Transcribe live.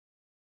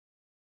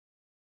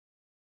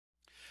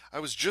I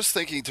was just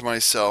thinking to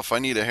myself, I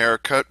need a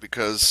haircut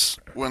because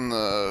when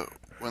the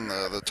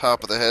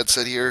top of the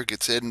headset here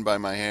gets hidden by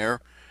my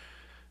hair,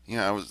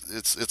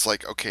 it's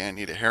like, okay, I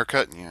need a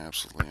haircut. And yeah,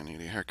 absolutely, I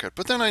need a haircut.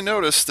 But then I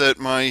noticed that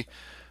my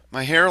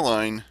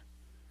hairline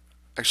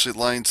actually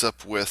lines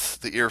up with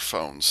the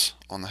earphones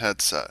on the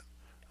headset.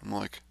 I'm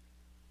like,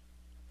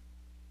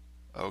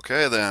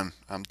 okay, then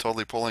I'm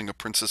totally pulling a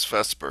Princess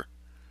Vesper,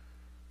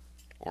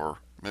 or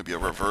maybe a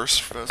reverse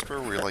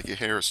Vesper, where like your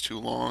hair is too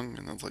long,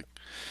 and it's like,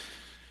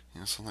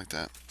 something like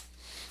that.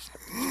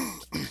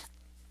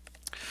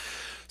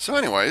 So,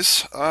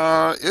 anyways,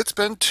 it's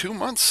been 2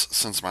 months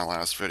since my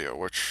last video,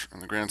 which, in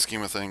the grand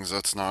scheme of things,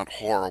 that's not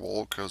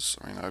horrible, because,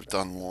 I mean, I've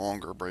done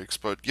longer breaks,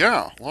 but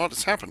yeah, a lot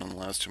has happened in the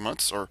last 2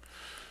 months, or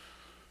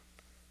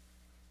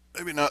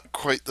maybe not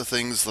quite the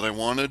things that I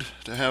wanted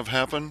to have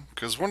happen,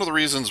 because one of the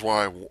reasons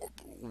why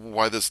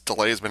this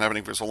delay has been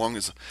happening for so long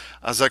is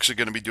I was actually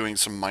going to be doing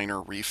some minor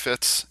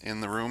refits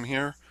in the room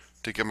here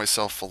to give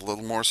myself a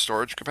little more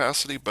storage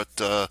capacity, but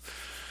that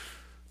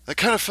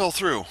kind of fell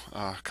through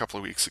a couple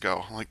of weeks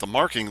ago. Like the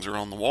markings are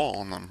on the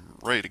wall and I'm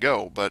ready to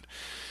go, but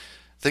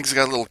things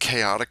got a little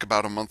chaotic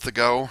about a month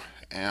ago.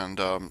 And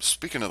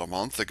speaking of a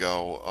month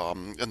ago,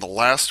 in the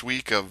last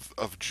week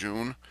of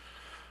June,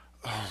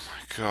 oh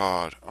my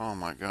God, oh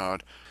my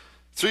God.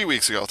 3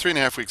 weeks ago,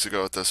 3.5 weeks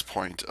ago at this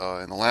point,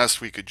 in the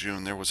last week of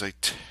June, there was a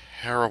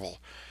terrible,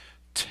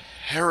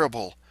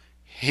 terrible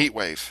heat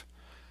wave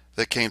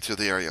that came through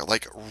the area,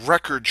 like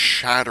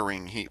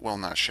record-shattering heat. Well,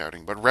 not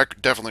shattering, but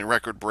definitely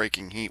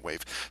record-breaking heat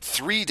wave.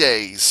 3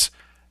 days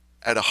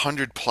at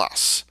 100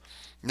 plus.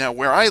 Now,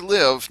 where I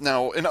live,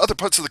 now in other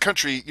parts of the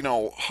country,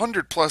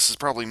 100 plus is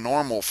probably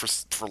normal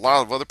for a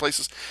lot of other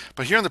places.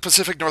 But here in the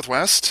Pacific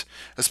Northwest,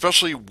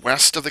 especially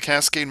west of the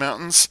Cascade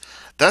Mountains,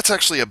 that's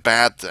actually a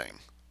bad thing.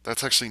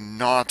 That's actually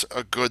not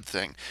a good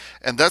thing.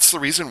 And that's the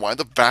reason why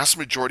the vast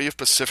majority of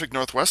Pacific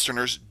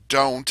Northwesterners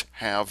don't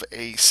have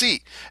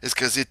AC, is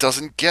because it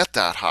doesn't get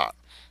that hot.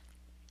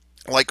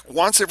 Like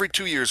once every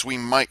 2 years, we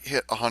might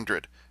hit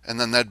 100, and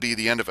then that'd be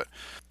the end of it.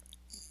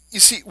 You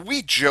see,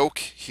 we joke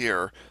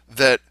here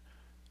that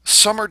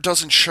summer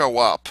doesn't show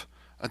up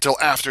until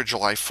after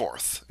July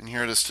 4th. And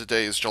here it is,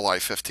 today is July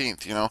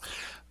 15th.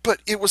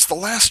 But it was the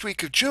last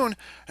week of June,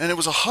 and it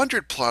was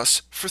 100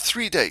 plus for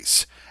 3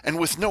 days. And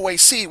with no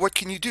AC, what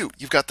can you do?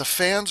 You've got the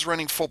fans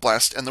running full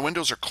blast, and the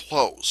windows are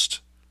closed.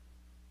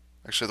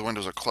 Actually, the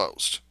windows are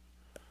closed.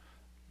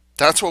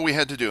 That's what we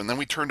had to do. And then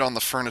we turned on the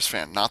furnace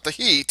fan, not the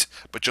heat,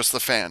 but just the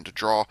fan to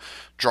draw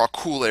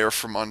cool air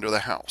from under the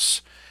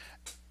house.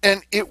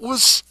 And it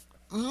was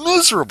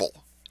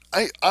miserable.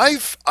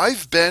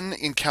 I've been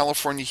in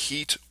California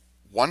heat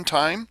one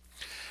time,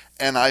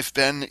 and I've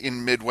been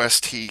in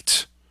Midwest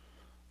heat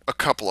a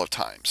couple of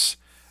times.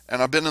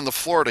 And I've been in the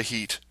Florida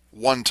heat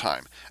one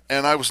time.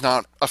 And I was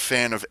not a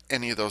fan of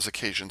any of those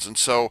occasions. And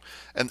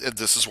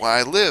this is why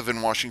I live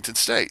in Washington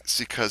State, it's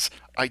because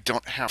I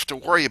don't have to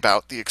worry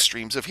about the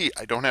extremes of heat.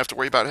 I don't have to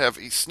worry about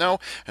heavy snow,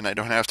 and I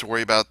don't have to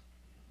worry about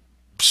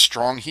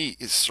strong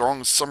heat,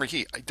 strong summer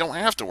heat. I don't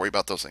have to worry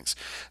about those things.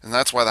 And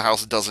that's why the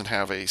house doesn't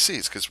have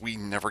ACs, because we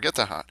never get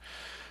that hot.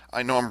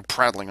 I know I'm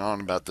prattling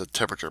on about the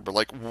temperature, but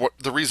like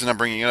the reason I'm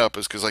bringing it up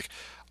is because like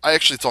I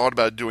actually thought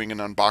about doing an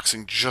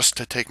unboxing just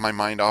to take my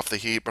mind off the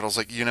heat, but I was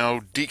like,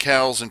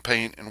 decals and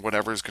paint and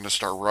whatever is going to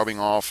start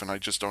rubbing off, and I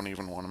just don't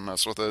even want to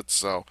mess with it.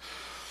 So,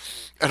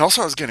 and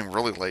also I was getting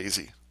really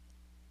lazier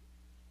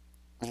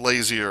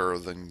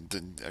than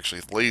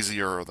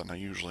I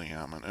usually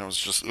am, and it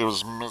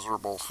was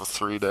miserable for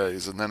 3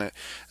 days, and then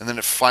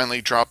it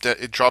finally dropped.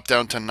 It dropped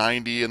down to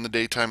 90 in the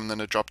daytime, and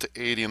then it dropped to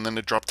 80, and then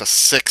it dropped to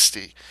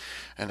 60,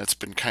 and it's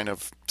been kind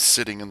of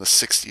sitting in the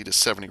 60 to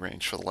 70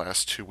 range for the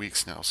last 2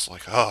 weeks now. It's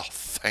like, oh,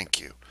 thank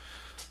you.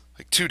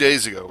 Like 2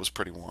 days ago it was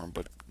pretty warm,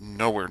 but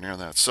nowhere near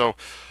that. So,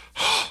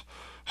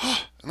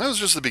 and that was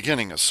just the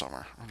beginning of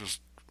summer. I'm just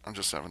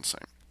having the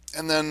same.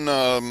 And then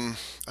I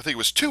think it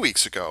was 2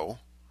 weeks ago,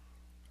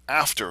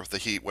 after the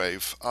heat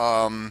wave,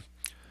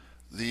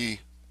 the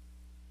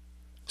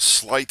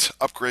slight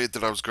upgrade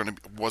that I was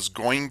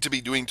going to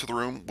be doing to the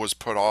room was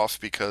put off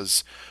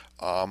because,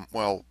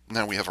 well,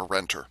 now we have a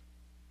renter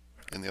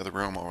in the other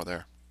room over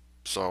there,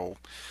 so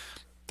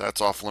that's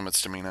off limits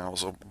to me now.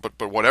 So,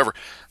 but whatever.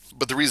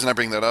 But the reason I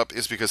bring that up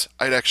is because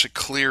I'd actually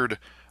cleared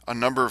a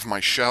number of my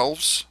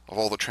shelves of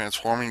all the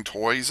transforming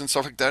toys and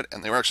stuff like that,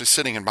 and they were actually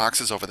sitting in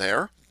boxes over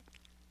there.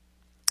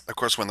 Of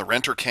course, when the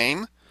renter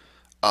came,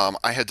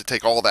 I had to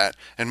take all that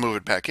and move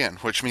it back in,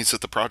 which means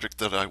that the project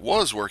that I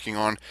was working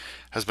on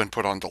has been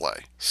put on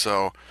delay.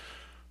 So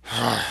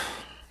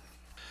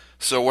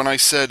when I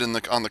said on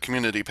the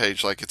community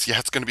page, like it's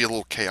going to be a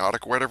little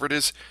chaotic, whatever it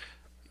is,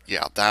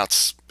 yeah,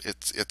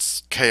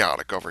 it's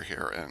chaotic over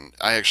here, and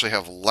I actually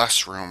have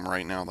less room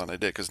right now than I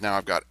did because now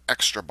I've got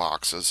extra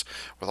boxes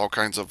with all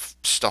kinds of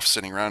stuff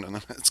sitting around,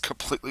 and it's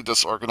completely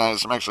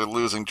disorganized. I'm actually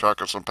losing track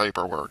of some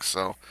paperwork,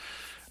 so.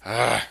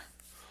 Uh,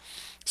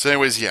 So,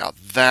 anyways, yeah,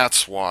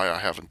 that's why I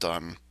haven't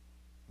done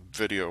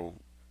video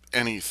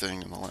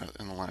anything in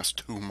the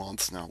last 2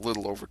 months now, a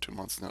little over 2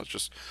 months now. It's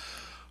just,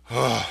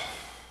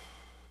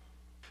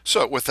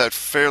 So, with that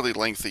fairly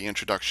lengthy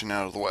introduction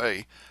out of the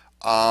way,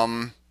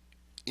 um,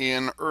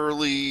 in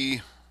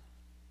early,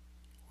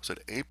 was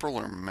it April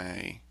or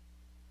May?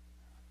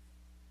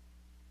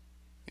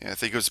 Yeah, I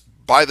think it was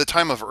by the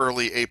time of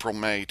early April,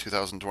 May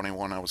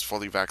 2021, I was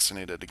fully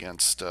vaccinated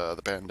against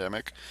the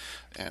pandemic,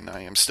 and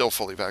I am still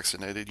fully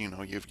vaccinated. You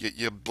know, you get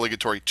your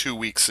obligatory 2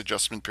 weeks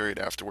adjustment period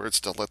afterwards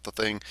to let the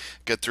thing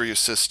get through your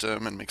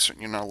system and make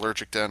certain you're not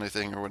allergic to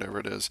anything or whatever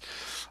it is.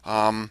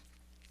 Um,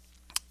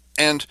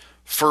 and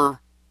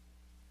for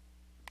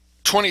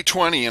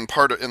 2020 and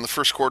in the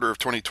first quarter of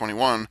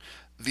 2021,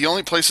 the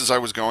only places I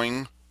was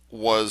going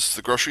was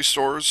the grocery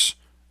stores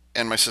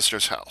and my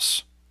sister's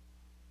house,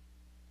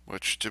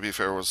 which, to be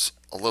fair, was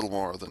a little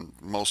more than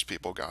most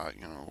people got,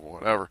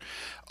 whatever.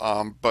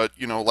 But,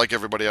 like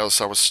everybody else,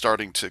 I was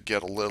starting to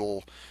get a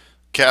little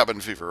cabin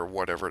fever or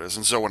whatever it is.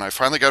 And so when I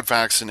finally got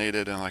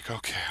vaccinated and like,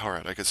 okay, all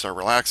right, I could start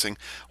relaxing,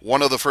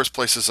 one of the first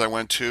places I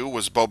went to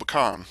was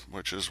Bobakhan,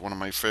 which is one of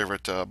my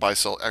favorite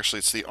buy-sell. Actually,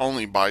 it's the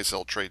only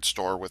buy-sell trade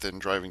store within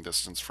driving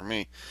distance for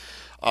me.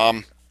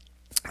 Um,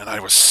 and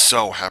I was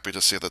so happy to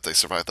see that they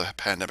survived the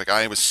pandemic.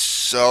 I was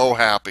so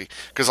happy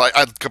because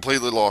I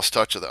completely lost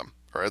touch of them.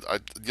 Right?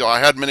 I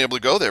hadn't been able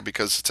to go there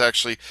because it's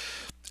actually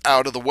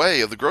out of the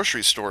way of the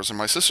grocery stores in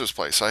my sister's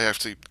place. I have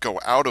to go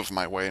out of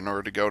my way in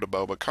order to go to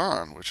Boba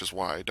Khan, which is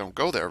why I don't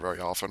go there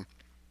very often.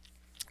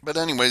 But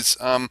anyways,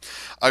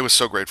 I was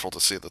so grateful to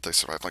see that they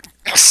survived. Like,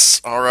 yes,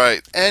 all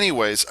right.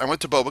 Anyways, I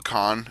went to Boba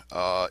Khan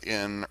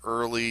in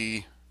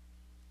early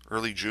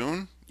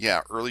June.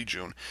 Yeah, early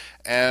June.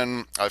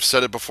 And I've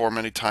said it before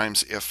many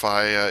times.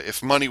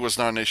 If money was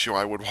not an issue,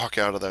 I would walk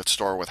out of that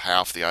store with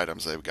half the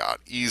items they've got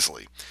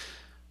easily.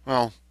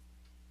 Well,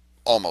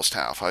 almost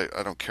half. I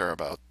don't care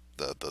about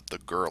the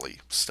girly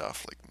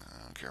stuff. Like,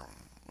 I don't care,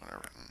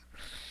 whatever.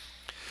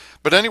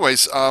 But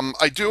anyways,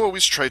 I do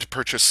always try to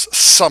purchase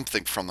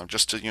something from them,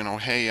 just to,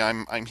 hey,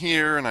 I'm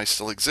here and I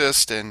still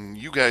exist, and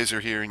you guys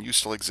are here and you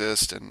still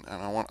exist, and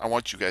I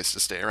want you guys to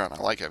stay around. I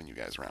like having you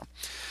guys around.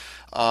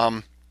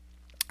 Um,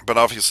 but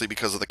obviously,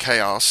 because of the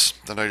chaos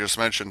that I just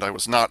mentioned, I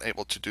was not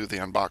able to do the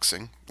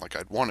unboxing like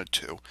I'd wanted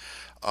to.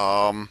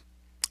 Um,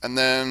 and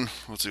then,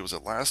 let's see, was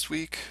it last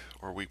week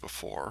or week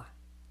before?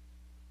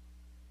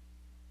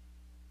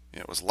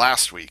 Yeah, it was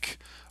last week.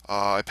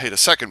 I paid a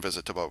second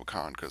visit to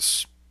Bobacon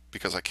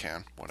because I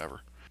can, whatever.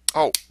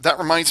 Oh, that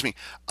reminds me.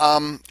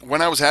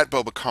 When I was at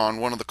Bobacon,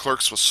 one of the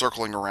clerks was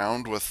circling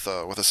around with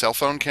a cell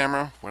phone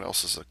camera. What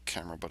else is a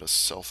camera but a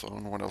cell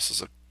phone? What else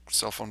is a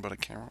cell phone but a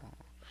camera?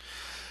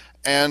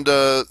 And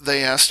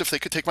they asked if they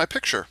could take my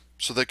picture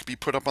so they could be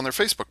put up on their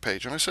Facebook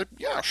page. And I said,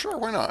 yeah, sure,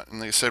 why not?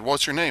 And they said,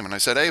 what's your name? And I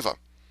said, Ava.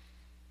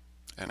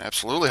 And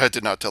absolutely, I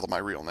did not tell them my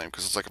real name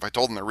because it's like if I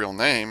told them their real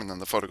name and then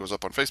the photo goes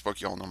up on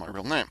Facebook, you all know my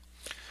real name.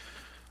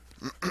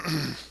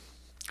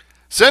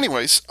 So,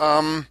 anyways,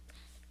 they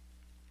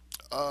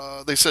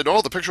said,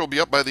 "Oh, the picture will be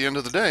up by the end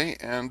of the day,"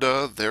 and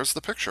there's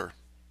the picture.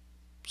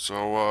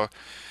 So,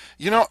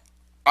 you know,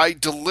 I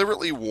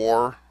deliberately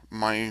wore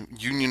my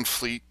Union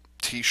Fleet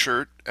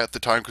T-shirt at the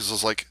time because I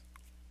was like,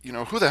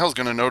 who the hell's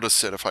going to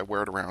notice it if I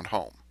wear it around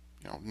home?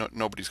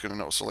 Nobody's going to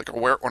know. So, like, I'll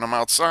wear it when I'm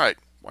outside.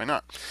 Why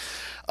not?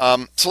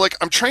 So, like,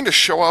 I'm trying to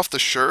show off the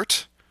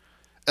shirt,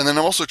 and then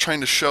I'm also trying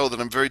to show that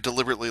I'm very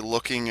deliberately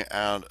looking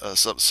at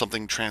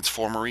something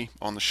transformery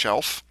on the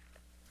shelf.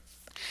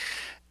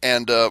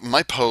 And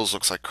my pose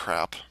looks like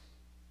crap.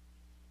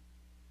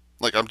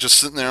 Like, I'm just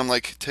sitting there, I'm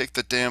like, take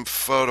the damn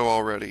photo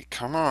already.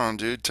 Come on,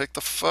 dude, take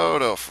the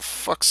photo. For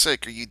fuck's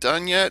sake, are you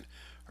done yet?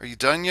 Are you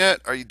done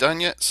yet? Are you done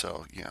yet?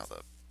 So, yeah,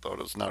 the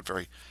photo's not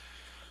very...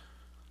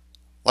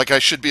 Like, I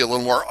should be a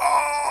little more,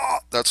 ah!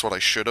 That's what I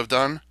should have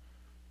done.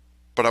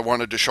 But I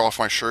wanted to show off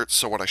my shirt,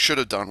 so what I should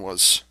have done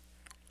was,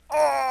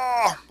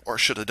 ah! Or I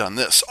should have done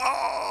this,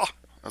 ah!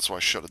 That's what I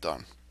should have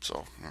done.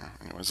 So,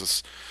 anyways,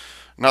 this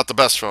not the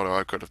best photo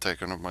I could have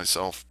taken of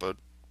myself, but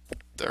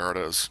there it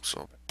is.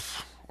 So,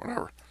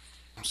 whatever.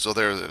 So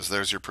there it is.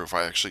 There's your proof.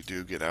 I actually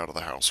do get out of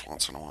the house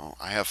once in a while.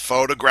 I have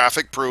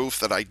photographic proof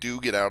that I do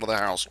get out of the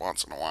house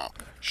once in a while.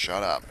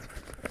 Shut up.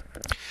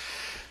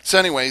 So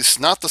anyways,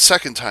 not the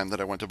second time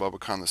that I went to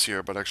Bobacon this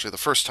year, but actually the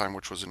first time,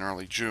 which was in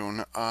early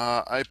June,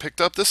 I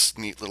picked up this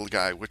neat little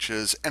guy, which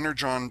is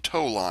Energon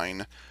tow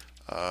line,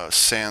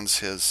 sans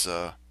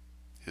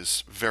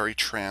his very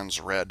trans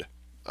red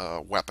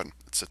weapon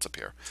that sits up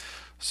here.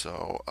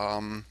 So,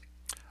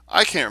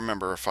 I can't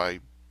remember if I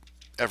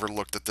ever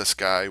looked at this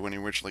guy when he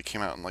originally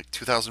came out in like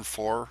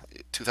 2004,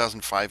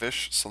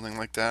 2005-ish, something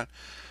like that.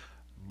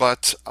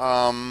 But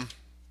I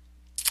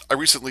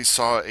recently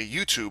saw a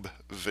YouTube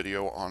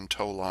video on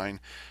Towline,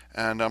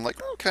 and I'm like,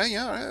 okay,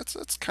 yeah,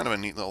 it's kind of a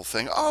neat little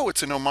thing. Oh,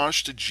 it's an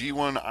homage to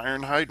G1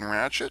 Ironhide and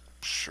Ratchet.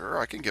 Sure,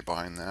 I can get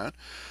behind that.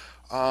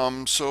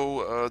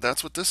 So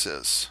that's what this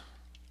is.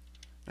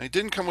 And he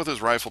didn't come with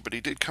his rifle, but he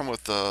did come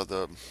with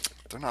the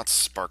they're not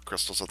spark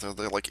crystals.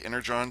 They're like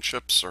Energon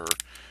chips, or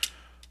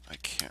I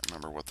can't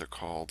remember what they're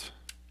called.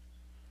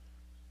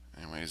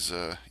 Anyways,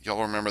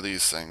 y'all remember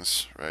these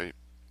things, right?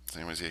 So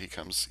anyways, yeah, he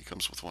comes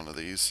with one of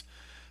these.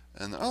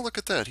 And oh, look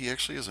at that. He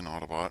actually is an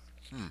Autobot.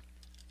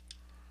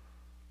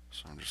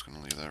 So I'm just going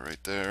to leave that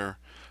right there.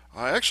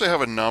 I actually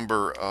have a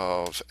number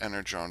of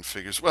Energon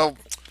figures. Well,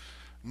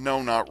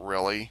 no, not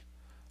really.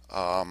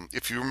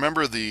 If you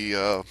remember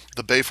the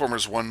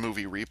Bayformers 1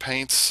 movie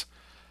repaints,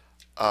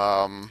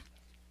 um,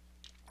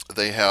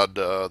 they had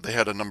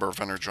a number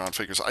of Energon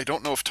figures. I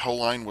don't know if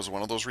Towline was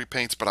one of those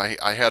repaints, but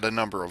I had a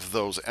number of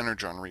those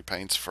Energon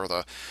repaints for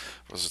the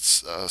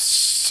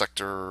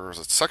sector, is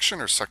it section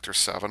or sector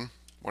 7,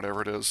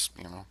 whatever it is,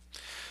 you know.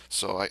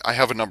 So I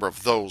have a number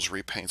of those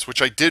repaints,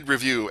 which I did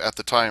review at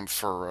the time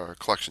for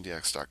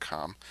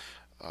collectiondx.com.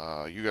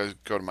 You guys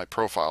go to my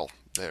profile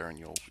there, and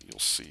you'll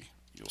see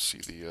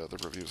the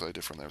reviews I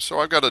did from there.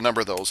 So I've got a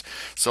number of those.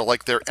 So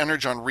like they're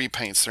Energon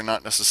repaints, they're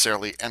not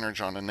necessarily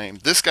Energon in name.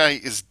 This guy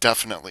is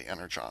definitely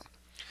Energon.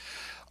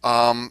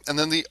 And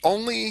then the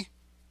only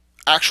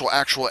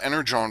actual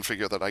Energon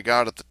figure that I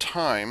got at the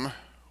time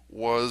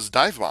was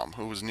Dive Bomb,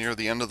 who was near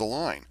the end of the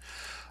line.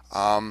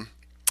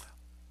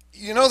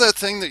 You know that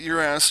thing that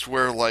you're asked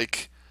where,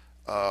 like,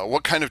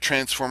 what kind of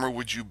Transformer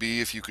would you be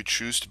if you could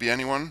choose to be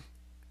anyone?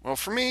 Well,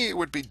 for me, it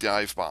would be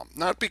Dive Bomb.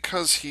 Not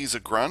because he's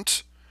a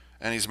grunt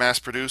and he's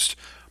mass-produced,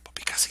 but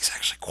because he's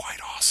actually quite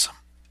awesome.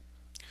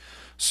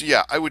 So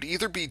yeah, I would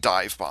either be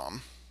Dive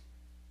Bomb,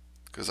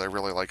 because I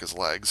really like his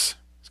legs.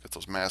 He's got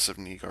those massive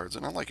knee guards,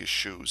 and I like his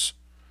shoes.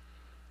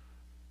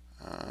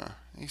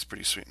 He's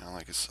pretty sweet, and I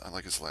like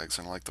his legs,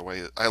 and I like the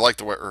way I like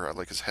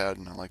his head,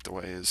 and I like the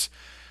way his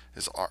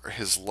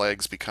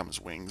legs become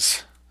his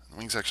wings. The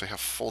wings actually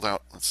have fold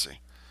out. Let's see.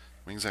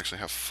 Wings actually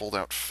have fold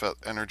out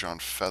Energon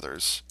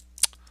feathers.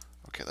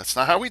 Okay, that's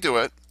not how we do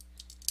it.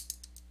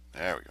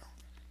 There we go.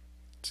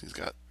 So he's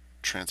got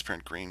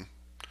transparent green.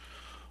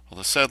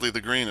 Although sadly the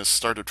green has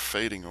started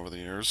fading over the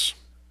years.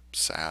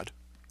 Sad.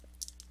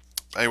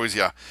 Anyways,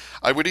 yeah.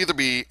 I would either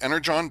be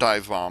Energon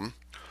Dive Bomb,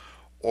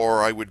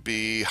 or I would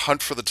be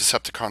Hunt for the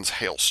Decepticons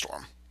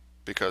Hailstorm.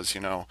 Because,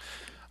 you know,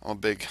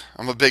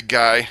 I'm a big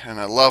guy, and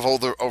I love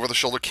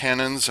over-the-shoulder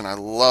cannons, and I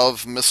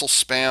love missile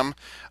spam,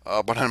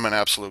 but I'm an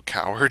absolute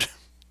coward.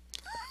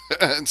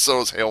 And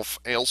so is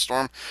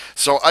Hailstorm.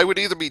 So I would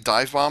either be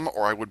Dive Bomb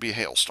or I would be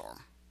Hailstorm.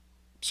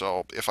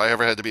 So if I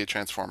ever had to be a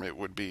Transformer, it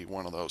would be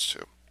one of those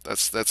two.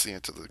 That's the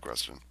answer to the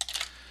question.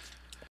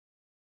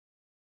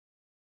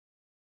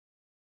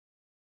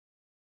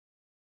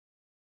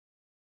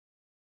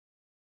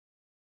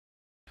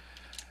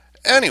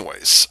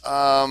 Anyways,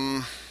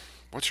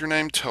 what's your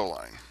name?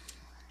 Towline.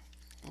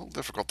 A little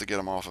difficult to get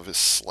him off of his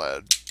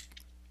sled.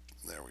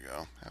 There we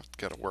go. I've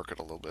got to work it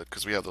a little bit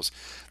because we have the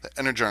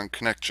Energon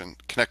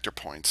connector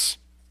points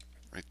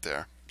right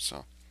there.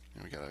 So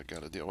we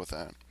gotta deal with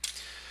that.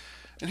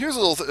 And here's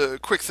a little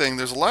quick thing.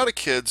 There's a lot of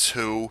kids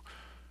who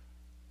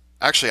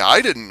actually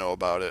I didn't know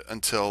about it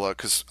until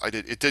because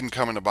it didn't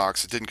come in a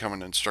box, it didn't come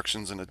in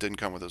instructions, and it didn't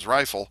come with his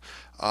rifle.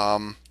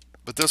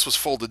 But this was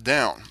folded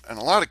down, and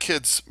a lot of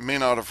kids may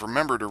not have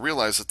remembered or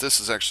realized that this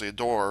is actually a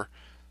door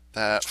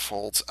that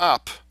folds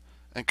up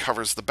and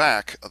covers the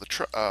back of the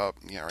truck.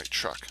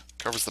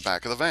 Covers the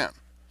back of the van.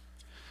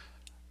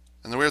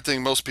 And the weird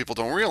thing most people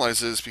don't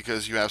realize is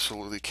because you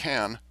absolutely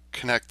can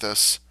connect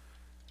this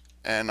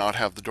and not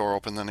have the door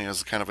open. Then he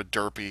has kind of a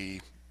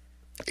derpy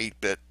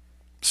 8-bit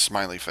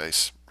smiley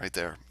face right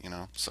there, you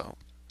know. So,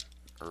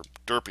 or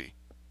derpy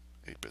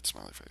 8-bit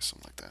smiley face,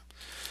 something like that.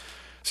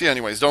 So yeah,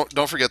 anyways,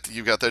 don't forget that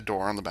you've got that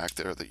door on the back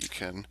there that you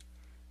can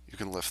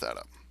lift that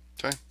up.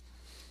 Okay.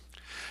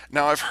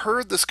 Now I've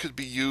heard this could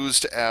be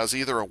used as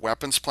either a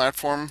weapons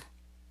platform,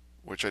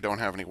 which I don't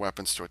have any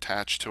weapons to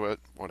attach to it,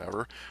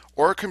 whatever,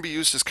 or it can be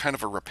used as kind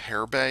of a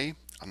repair bay.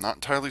 I'm not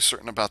entirely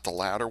certain about the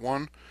latter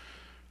one.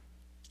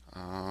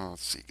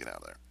 Let's see, get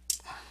out of there.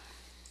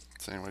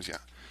 So anyways, yeah.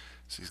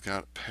 So he's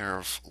got a pair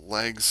of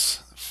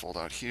legs, fold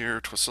out here,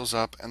 twist those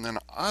up, and then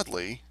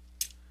oddly,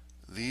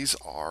 these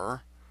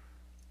are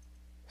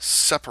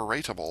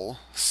separable,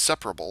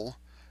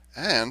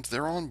 and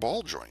they're on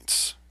ball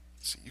joints.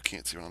 See, you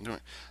can't see what I'm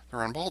doing.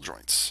 They're on ball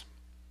joints.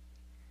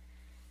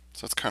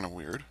 So that's kind of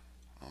weird.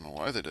 I don't know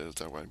why they did it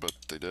that way, but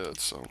they did,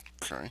 so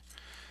okay.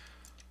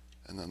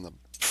 And then the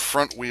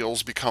front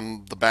wheels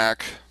become the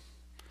back,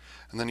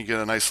 and then you get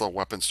a nice little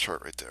weapons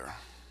chart right there.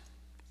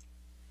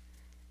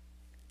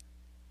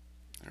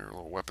 There's a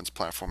little weapons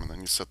platform, and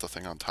then you set the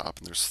thing on top,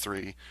 and there's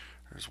 3.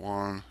 There's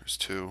 1, there's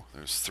 2,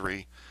 there's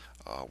 3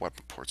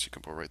 weapon ports you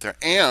can put right there.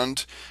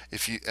 And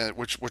if you,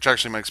 which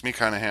actually makes me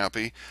kind of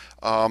happy,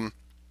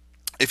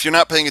 if you're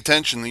not paying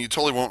attention, then you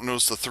totally won't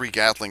notice the 3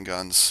 Gatling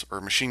guns or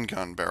machine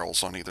gun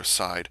barrels on either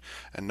side.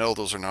 And no,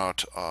 those are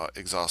not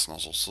exhaust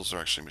nozzles. Those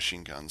are actually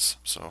machine guns.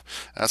 So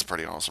that's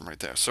pretty awesome right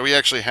there. So he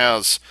actually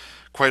has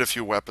quite a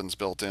few weapons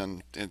built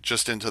in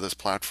just into this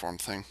platform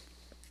thing.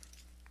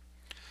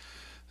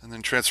 And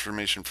then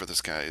transformation for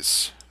this guy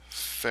is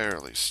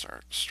fairly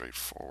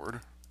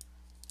straightforward.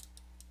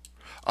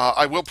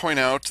 I will point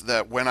out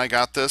that when I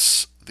got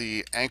this,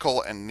 the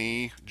ankle and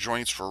knee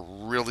joints were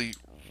really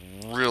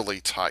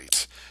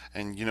tight.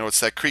 And you know, it's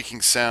that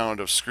creaking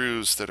sound of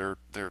screws that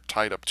they're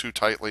tied up too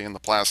tightly and the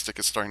plastic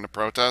is starting to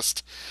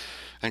protest.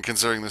 And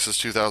considering this is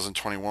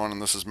 2021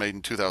 and this is made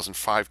in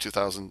 2005,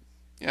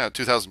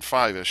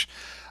 2005-ish,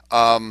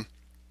 I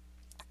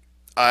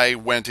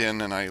went in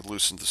and I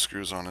loosened the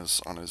screws on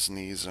his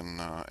knees and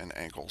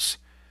ankles,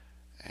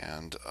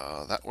 and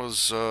that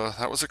was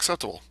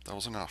acceptable. That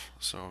was enough.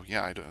 So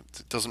yeah,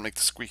 it doesn't make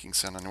the squeaking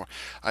sound anymore.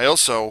 I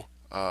also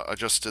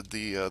adjusted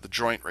the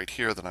joint right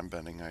here that I'm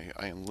bending.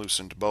 I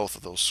loosened both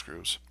of those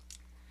screws,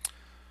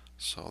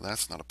 so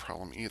that's not a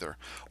problem either.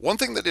 One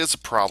thing that is a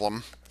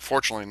problem,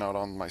 fortunately not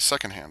on my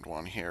second-hand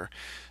one here,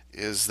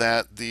 is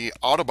that the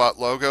Autobot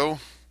logo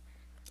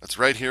that's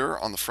right here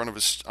on the front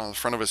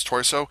of his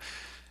torso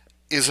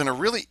is in a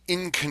really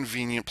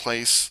inconvenient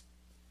place.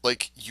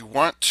 Like, you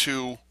want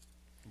to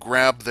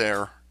grab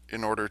there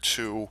in order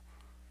to,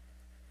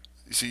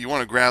 you see, you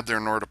want to grab there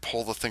in order to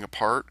pull the thing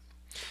apart,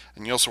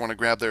 and you also want to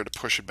grab there to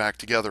push it back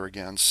together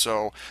again.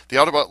 So the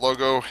Autobot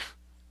logo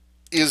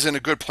is in a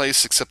good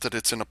place, except that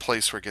it's in a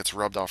place where it gets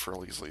rubbed off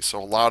real easily. So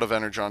a lot of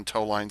Energon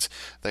tow lines,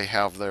 they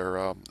have their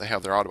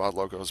Autobot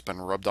logos been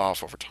rubbed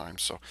off over time.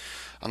 So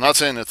I'm not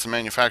saying it's the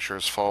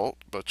manufacturer's fault,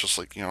 but just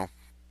like,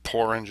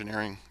 poor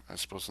engineering, I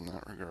suppose, in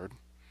that regard.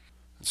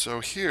 And so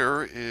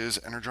here is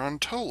Energon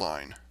tow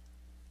line.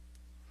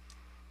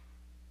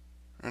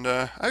 And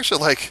I actually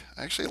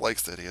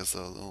like that he has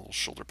the little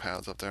shoulder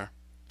pads up there.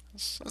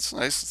 That's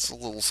nice. It's a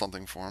little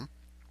something for him.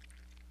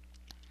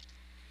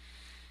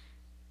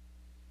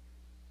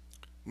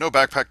 No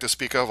backpack to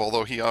speak of,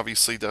 although he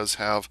obviously does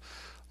have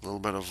a little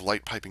bit of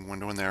light piping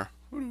window in there.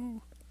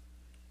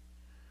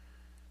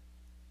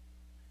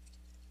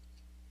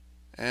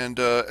 And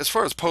as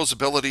far as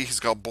posability, he's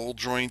got ball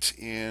joint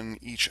in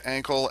each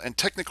ankle, and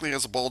technically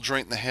has a ball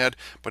joint in the head,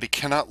 but he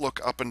cannot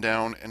look up and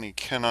down, and he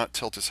cannot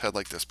tilt his head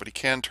like this, but he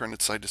can turn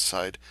it side to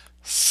side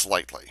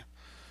slightly.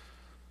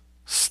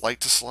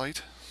 Slight to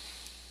slight?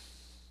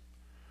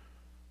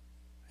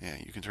 Yeah,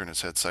 you can turn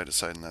his head side to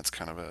side, and that's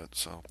kind of it,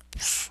 so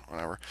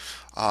whatever.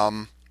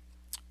 Um,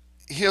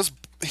 he has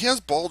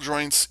ball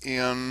joints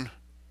in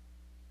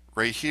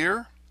right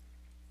here,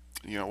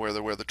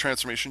 where the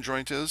transformation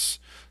joint is.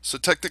 So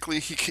technically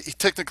he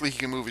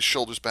can move his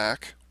shoulders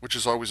back, which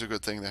is always a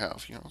good thing to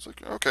have. It's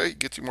like, okay, it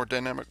gets you more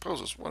dynamic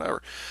poses,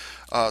 whatever.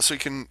 So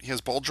he has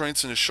ball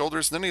joints in his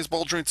shoulders, and then he has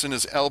ball joints in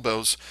his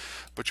elbows.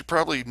 But you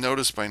probably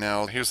noticed by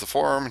now, here's the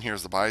forearm and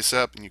here's the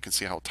bicep, and you can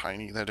see how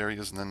tiny that area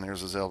is, and then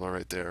there's his elbow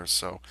right there.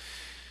 So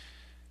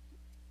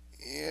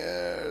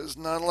yeah, there's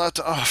not a lot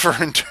to offer.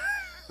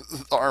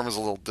 The arm is a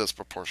little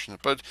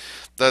disproportionate, but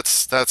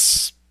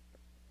that's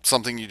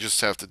something you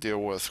just have to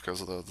deal with because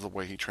of the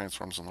way he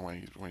transforms and the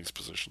way he's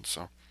positioned.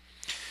 So,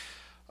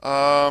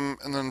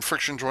 and then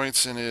friction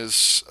joints in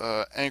his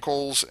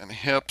ankles and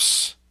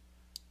hips,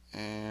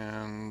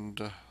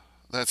 and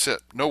that's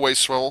it. No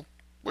waist swivel,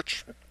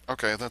 which,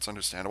 okay, that's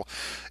understandable.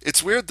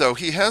 It's weird though.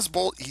 He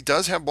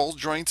does have ball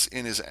joints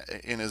in his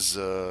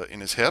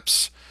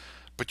hips,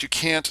 but you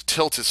can't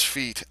tilt his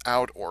feet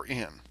out or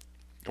in.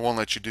 It won't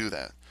let you do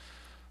that.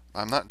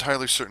 I'm not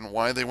entirely certain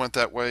why they went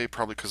that way.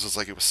 Probably because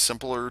it was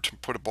simpler to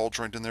put a ball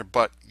joint in there.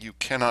 But you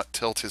cannot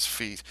tilt his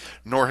feet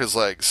nor his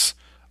legs.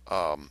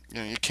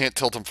 You can't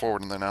tilt them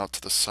forward and then out to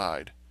the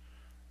side.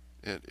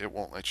 It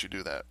won't let you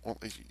do that.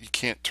 You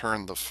can't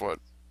turn the foot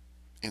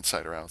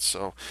inside or out.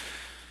 So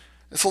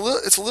it's a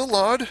little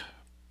odd,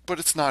 but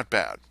it's not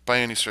bad by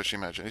any stretch of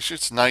the imagination.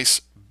 It's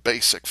nice,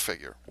 basic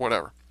figure,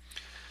 whatever.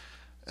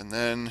 And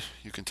then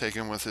you can take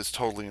him with his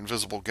totally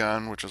invisible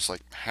gun, which is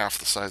like half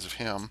the size of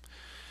him.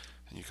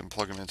 And you can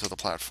plug them into the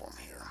platform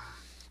here,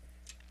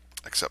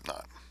 except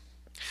not.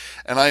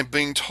 And I'm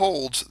being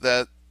told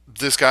that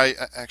this guy,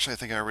 actually I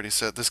think I already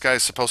said, this guy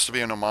is supposed to be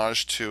an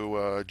homage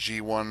to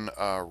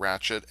G1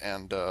 Ratchet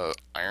and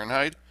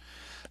Ironhide.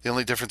 The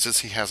only difference is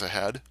he has a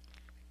head,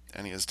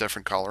 and he has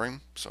different coloring,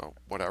 so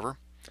whatever.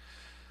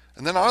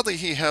 And then oddly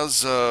he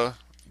has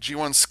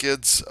G1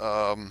 Skid's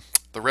the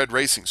red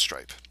racing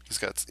stripe. He's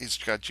got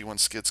G1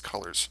 Skid's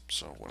colors,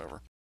 so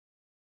whatever.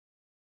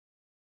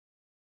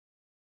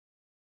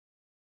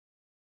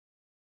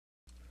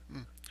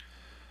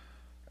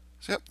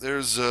 So yep,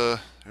 there's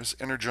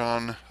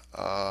Energon.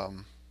 I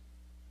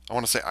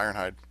want to say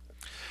Ironhide.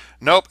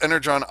 Nope,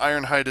 Energon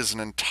Ironhide is an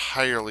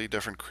entirely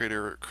different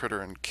critter,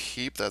 and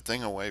keep that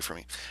thing away from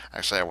me.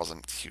 Actually, I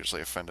wasn't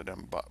hugely offended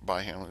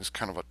by him. He was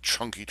kind of a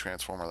chunky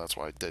transformer. That's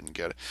why I didn't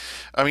get it.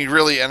 I mean,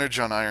 really,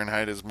 Energon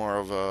Ironhide is more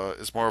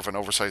of an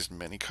oversized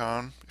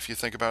minicon. If you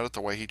think about it,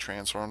 the way he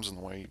transforms and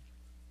the way,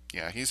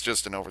 yeah, he's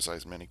just an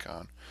oversized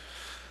minicon.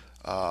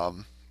 A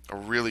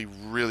really,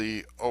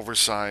 really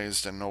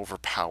oversized and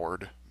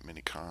overpowered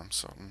minicon.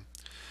 So,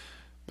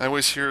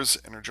 anyways, here's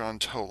Energon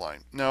tow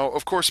line. Now,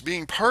 of course,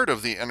 being part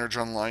of the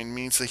Energon line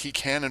means that he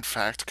can, in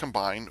fact,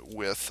 combine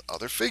with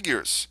other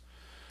figures.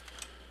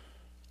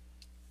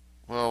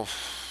 Well,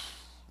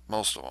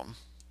 most of them.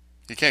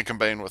 He can't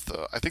combine with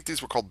I think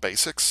these were called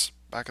basics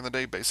back in the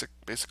day, basic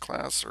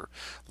class or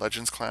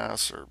legends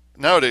class, or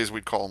nowadays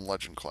we'd call them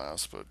legend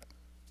class. But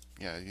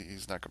yeah,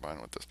 he's not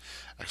combining with this.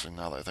 Actually,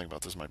 now that I think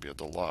about this, might be a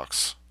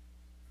deluxe.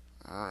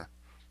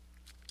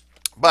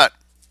 But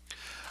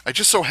I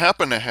just so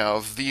happen to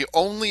have the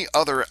only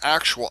other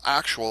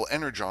actual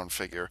Energon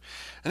figure,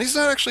 and he's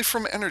not actually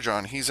from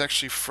Energon. He's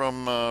actually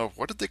from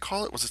what did they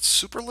call it? Was it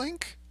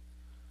Superlink?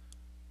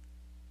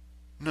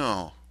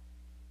 No,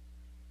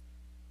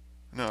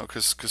 no,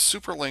 because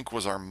Superlink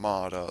was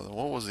Armada.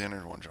 What was the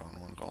Energon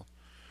one called?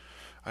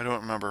 I don't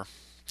remember.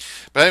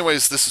 But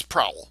anyways, this is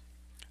Prowl.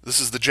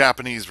 This is the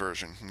Japanese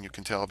version, and you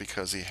can tell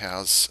because he's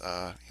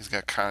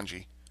got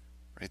kanji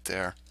right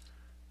there,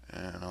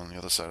 and on the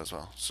other side as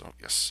well. So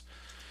yes,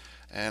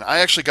 and I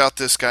actually got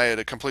this guy at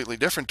a completely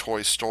different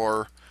toy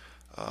store,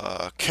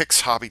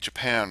 Kicks Hobby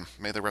Japan.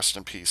 May they rest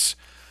in peace.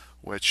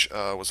 Which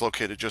was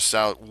located just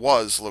outside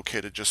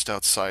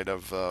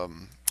of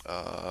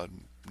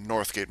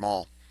Northgate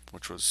Mall,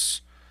 which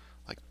was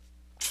like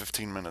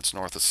 15 minutes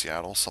north of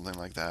Seattle, something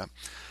like that.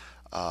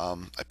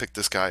 I picked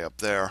this guy up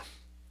there.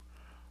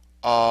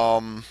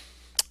 Um,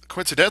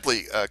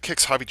 Coincidentally,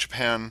 Kicks Hobby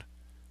Japan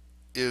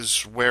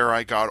is where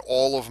I got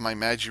all of my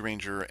Magi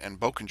Ranger and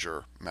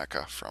Bokinger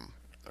mecha from,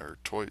 or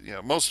toy.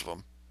 Yeah, most of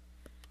them.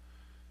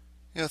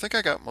 Yeah, I think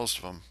I got most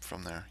of them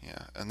from there.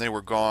 Yeah, and they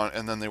were gone,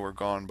 and then they were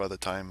gone by the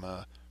time.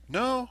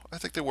 No, I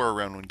think they were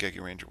around when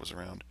Geki Ranger was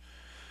around,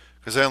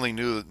 because I only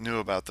knew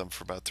about them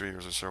for about 3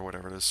 years or so,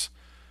 whatever it is.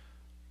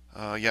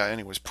 Yeah.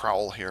 Anyways,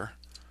 Prowl here.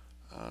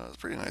 It's a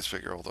pretty nice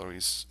figure, although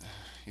he's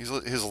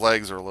his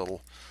legs are a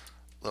little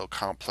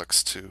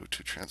complex to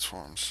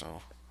transform.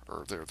 So,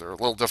 or they're a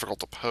little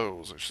difficult to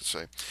pose, I should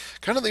say.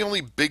 Kind of the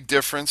only big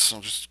difference. I'll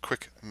just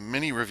quick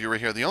mini review right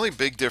here. The only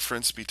big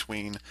difference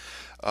between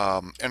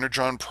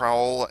Energon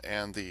Prowl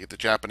and the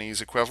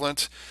Japanese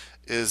equivalent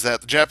is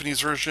that the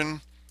Japanese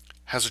version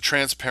has a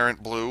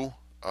transparent blue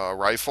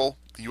rifle.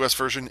 The U.S.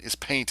 version is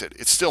painted.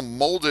 It's still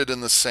molded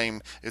in the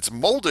same. It's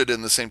molded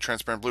in the same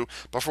transparent blue,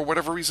 but for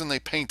whatever reason they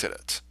painted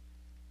it.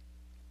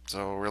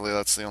 So really,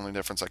 that's the only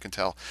difference I can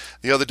tell.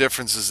 The other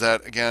difference is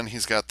that again,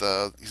 he's got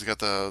the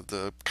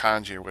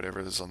kanji or whatever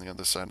it is on the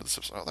other side of the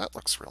subs. Oh, that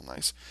looks real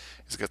nice.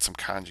 He's got some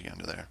kanji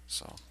under there.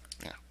 So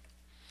yeah.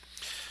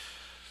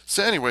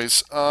 So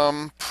anyways,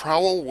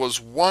 Prowl was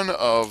one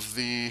of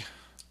the.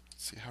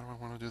 Let's see, how do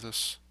I want to do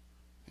this?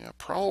 Yeah,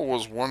 Prowl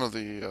was one of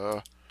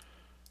the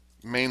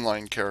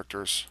mainline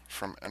characters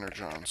from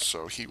Energon,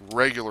 so he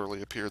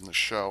regularly appeared in the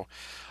show.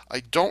 I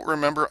don't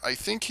remember. I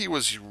think he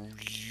was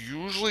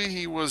usually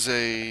he was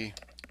a.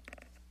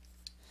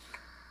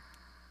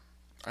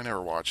 I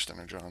never watched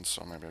Energon,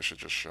 so maybe I should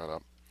just shut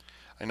up.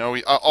 I know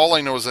all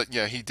I know is that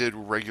yeah, he did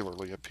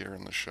regularly appear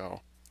in the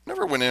show.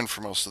 Never went in for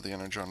most of the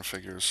Energon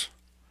figures.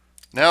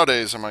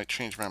 Nowadays, I might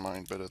change my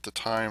mind, but at the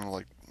time,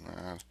 like,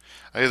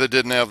 I either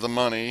didn't have the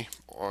money,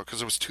 or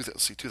because it was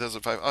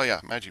 2005. Oh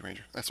yeah, Magi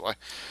Ranger. That's why.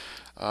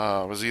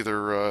 It was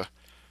either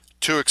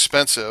too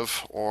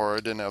expensive, or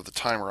I didn't have the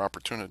time or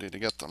opportunity to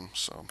get them,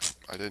 so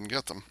I didn't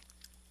get them.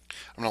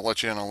 I'm gonna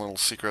let you in on a little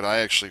secret.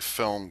 I actually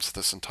filmed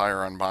this entire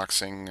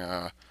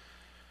unboxing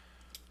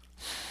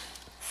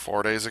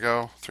 4 days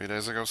ago, 3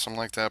 days ago, something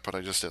like that, but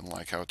I just didn't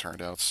like how it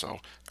turned out,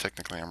 so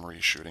technically I'm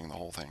reshooting the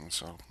whole thing,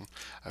 so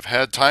I've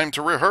had time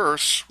to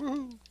rehearse.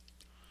 Woo!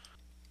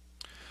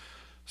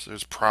 So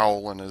there's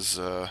Prowl and his,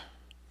 I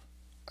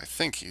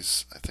think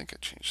I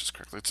changed this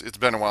correctly. It's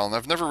been a while, and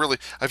I've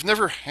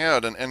never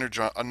had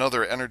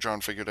another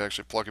Energon figure to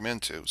actually plug him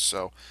into,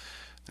 so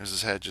there's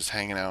his head just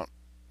hanging out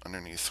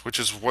underneath, which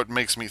is what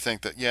makes me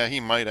think that, yeah, he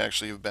might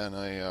actually have been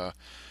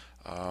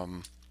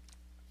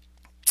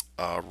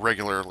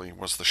regularly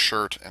was the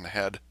shirt and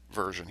head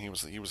version. He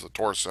was the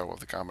torso of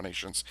the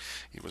combinations.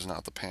 He was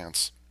not the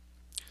pants.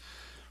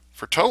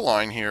 For toe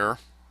line here,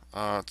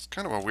 it's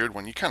kind of a weird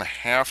one. You kind of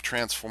half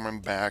transform him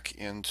back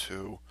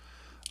into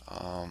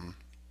the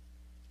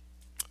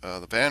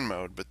band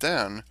mode, but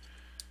then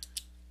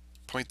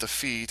point the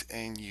feet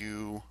and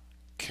you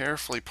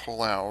carefully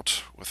pull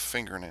out with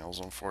fingernails,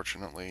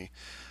 unfortunately,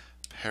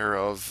 a pair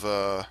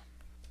of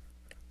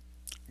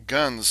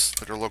guns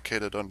that are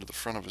located under the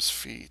front of his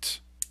feet.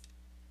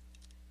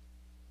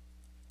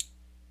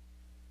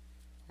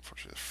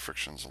 Unfortunately, the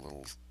friction's a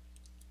little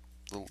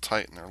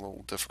tight and they're a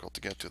little difficult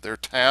to get to. They're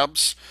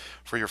tabs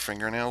for your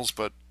fingernails,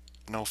 but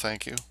no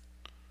thank you.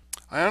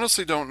 I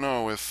honestly don't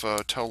know if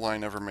toe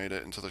line ever made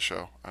it into the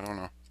show. I don't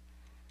know.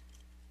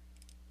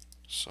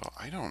 So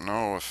I don't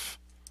know if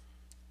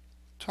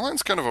toe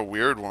line's kind of a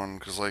weird one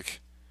because like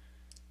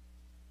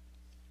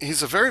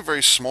he's a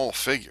very small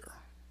figure.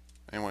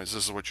 Anyways,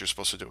 this is what you're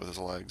supposed to do with his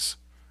legs.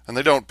 And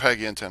they don't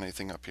peg into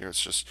anything up here.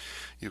 It's just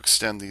you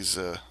extend these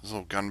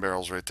little gun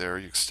barrels right there.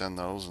 You extend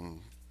those and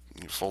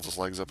you fold his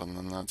legs up, and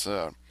then that's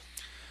it.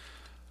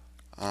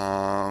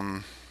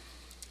 And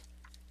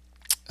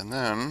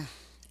then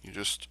you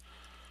just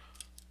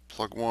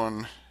plug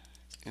one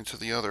into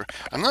the other.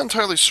 I'm not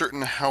entirely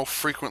certain how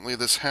frequently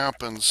this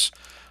happens,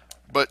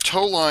 but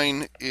toe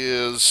line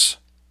is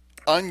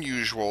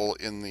unusual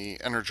in the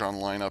Energon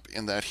lineup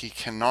in that he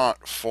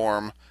cannot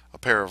form a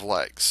pair of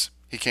legs.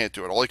 He can't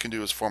do it. All he can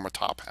do is form a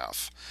top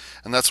half.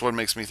 And that's what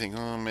makes me think,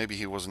 oh, maybe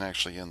he wasn't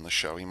actually in the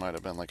show. He might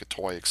have been like a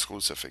toy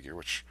exclusive figure,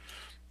 which,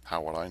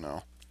 how would I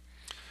know?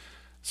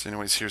 So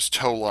anyways, here's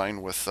toe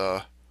line with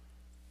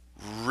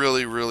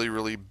Really, really,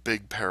 really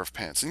big pair of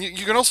pants. And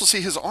you can also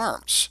see his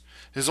arms.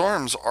 His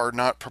arms are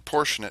not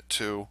proportionate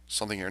to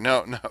something here.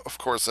 Now, of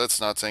course,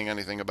 that's not saying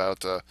anything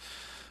about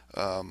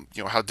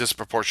how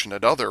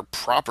disproportionate other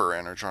proper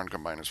Energon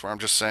combiners were. I'm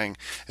just saying,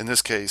 in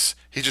this case,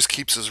 he just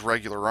keeps his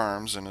regular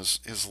arms and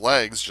his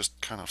legs just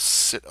kind of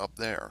sit up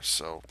there.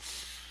 So,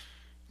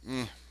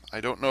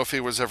 I don't know if he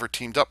was ever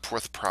teamed up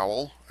with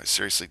Prowl. I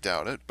seriously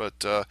doubt it,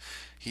 but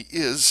he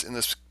is in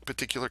this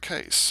particular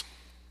case.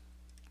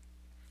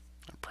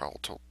 And Prowl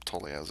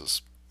totally has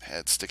his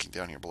head sticking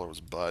down here below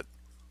his butt.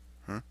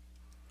 Huh?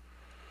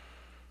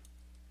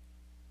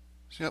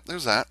 So, yep,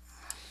 there's that.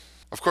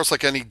 Of course,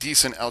 like any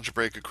decent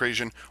algebraic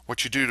equation,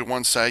 what you do to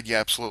one side, you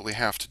absolutely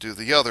have to do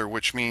the other,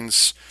 which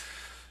means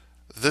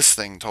this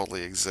thing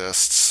totally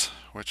exists,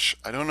 which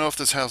I don't know if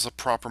this has a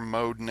proper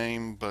mode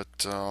name,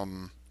 but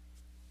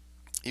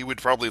he would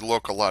probably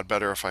look a lot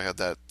better if I had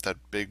that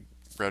big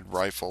red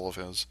rifle of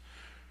his.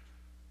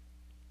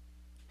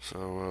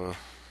 So,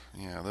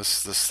 yeah,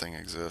 this thing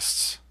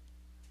exists.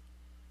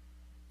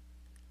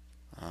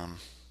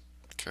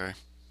 Okay.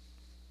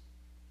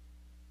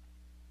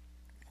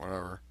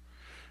 Whatever.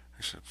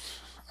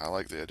 I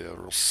like the idea of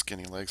real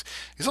skinny legs.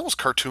 He's almost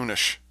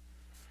cartoonish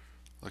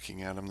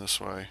looking at him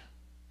this way.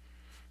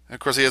 And of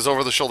course, he has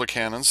over-the-shoulder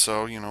cannons,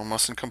 so,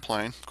 mustn't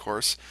complain, of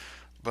course.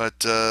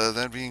 But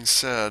that being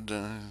said,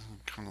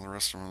 kind of the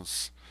rest of them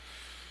is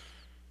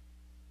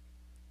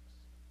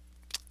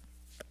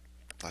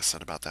less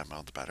said about that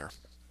mode, the better.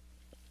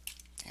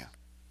 Yeah.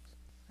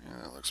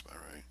 Yeah, that looks about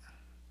right.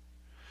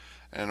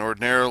 And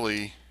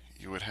ordinarily,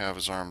 you would have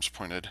his arms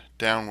pointed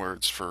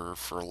downwards for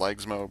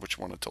legs mode, but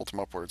you want to tilt him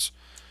upwards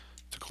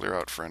to clear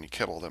out for any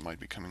kibble that might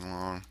be coming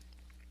along.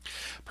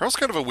 Pearl's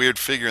kind of a weird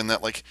figure in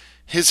that, like,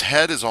 his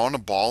head is on a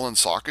ball and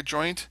socket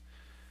joint,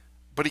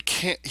 but he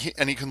can't,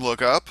 and he can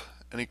look up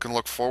and he can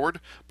look forward,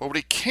 but what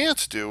he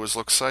can't do is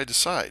look side to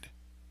side.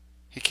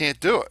 He can't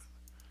do it.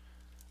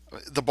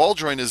 The ball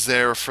joint is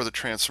there for the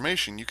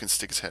transformation. You can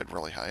stick his head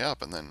really high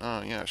up and then,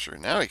 oh yeah, sure,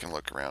 now he can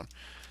look around.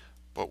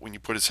 But when you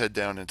put his head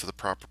down into the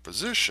proper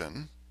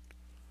position,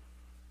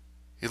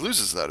 he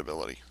loses that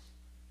ability.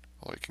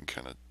 Well, he can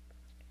kind of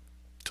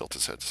tilt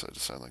his head side to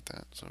side like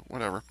that, so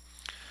whatever.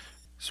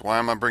 So why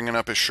am I bringing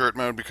up his shirt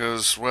mode?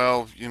 Because,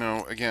 well,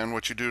 again,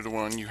 what you do to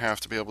one, you have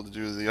to be able to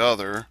do to the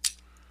other.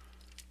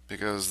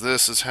 Because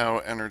this is how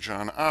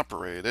Energon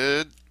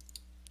operated.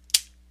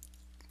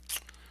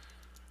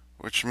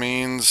 Which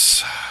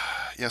means,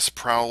 yes,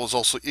 Prowl is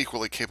also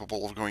equally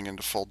capable of going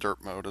into full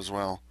dirt mode as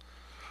well.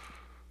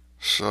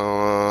 So,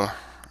 I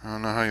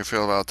don't know how you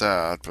feel about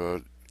that,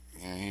 but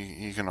yeah,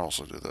 he can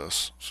also do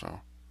this.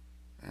 So,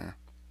 yeah.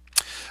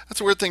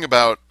 That's a weird thing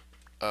about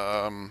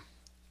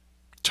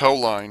Toe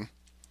Line.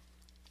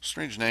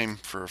 Strange name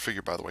for a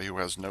figure, by the way, who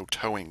has no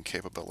towing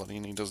capability,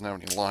 and he doesn't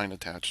have any line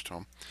attached to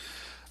him.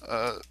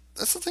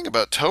 That's the thing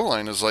about Toe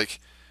Line is, like,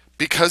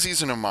 because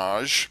he's an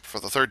homage, for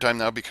the third time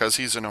now, because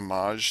he's an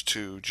homage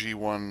to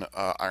G1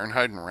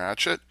 Ironhide and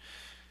Ratchet,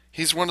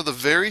 he's one of the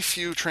very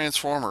few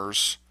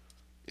Transformers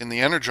in the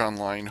Energon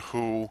line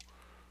who,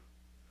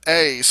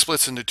 A,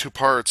 splits into two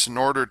parts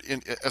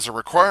as a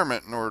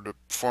requirement in order to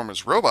form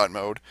his robot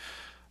mode,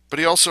 but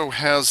he also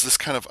has this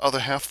kind of other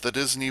half that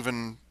isn't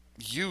even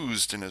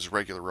used in his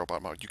regular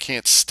robot mode. You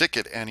can't stick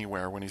it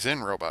anywhere when he's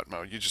in robot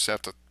mode. You just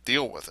have to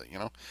deal with it,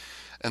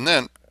 And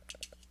then,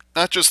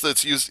 not just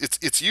that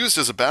it's used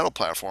as a battle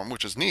platform,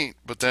 which is neat,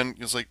 but then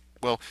it's like,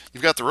 well,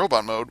 you've got the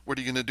robot mode. What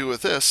are you going to do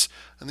with this?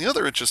 And the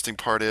other interesting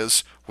part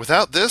is,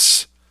 without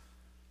this,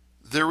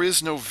 there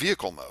is no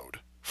vehicle mode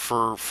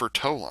for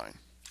Toe Line.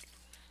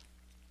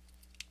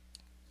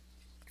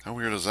 How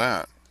weird is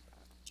that?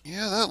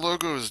 Yeah, that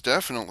logo is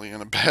definitely in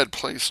a bad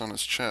place on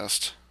his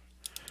chest.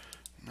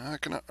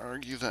 Not going to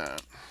argue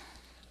that.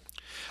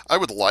 I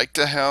would like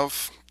to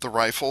have the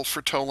rifle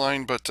for Toe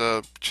Line, but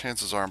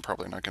chances are I'm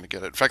probably not going to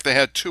get it. In fact, they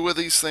had two of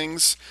these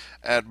things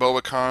at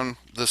Bobakhan.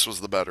 This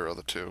was the better of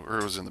the two, or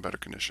it was in the better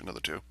condition of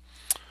the two.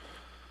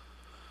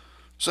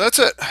 So that's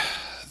it.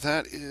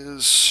 That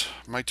is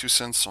my 2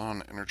 cents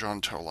on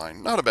Energon Toe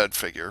Line. Not a bad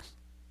figure.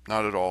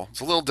 Not at all.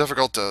 It's a little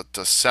difficult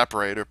to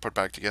separate or put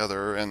back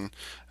together, and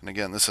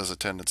again, this has a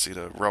tendency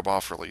to rub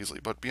off really easily.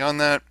 But beyond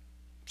that,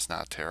 it's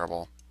not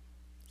terrible.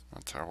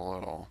 Not terrible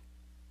at all.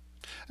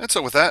 And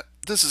so with that,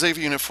 this is AV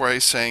Unit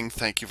 4A saying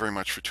thank you very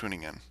much for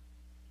tuning in.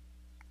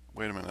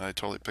 Wait a minute, I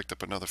totally picked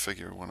up another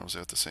figure when I was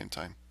there at the same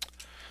time.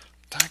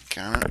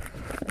 Doggone it.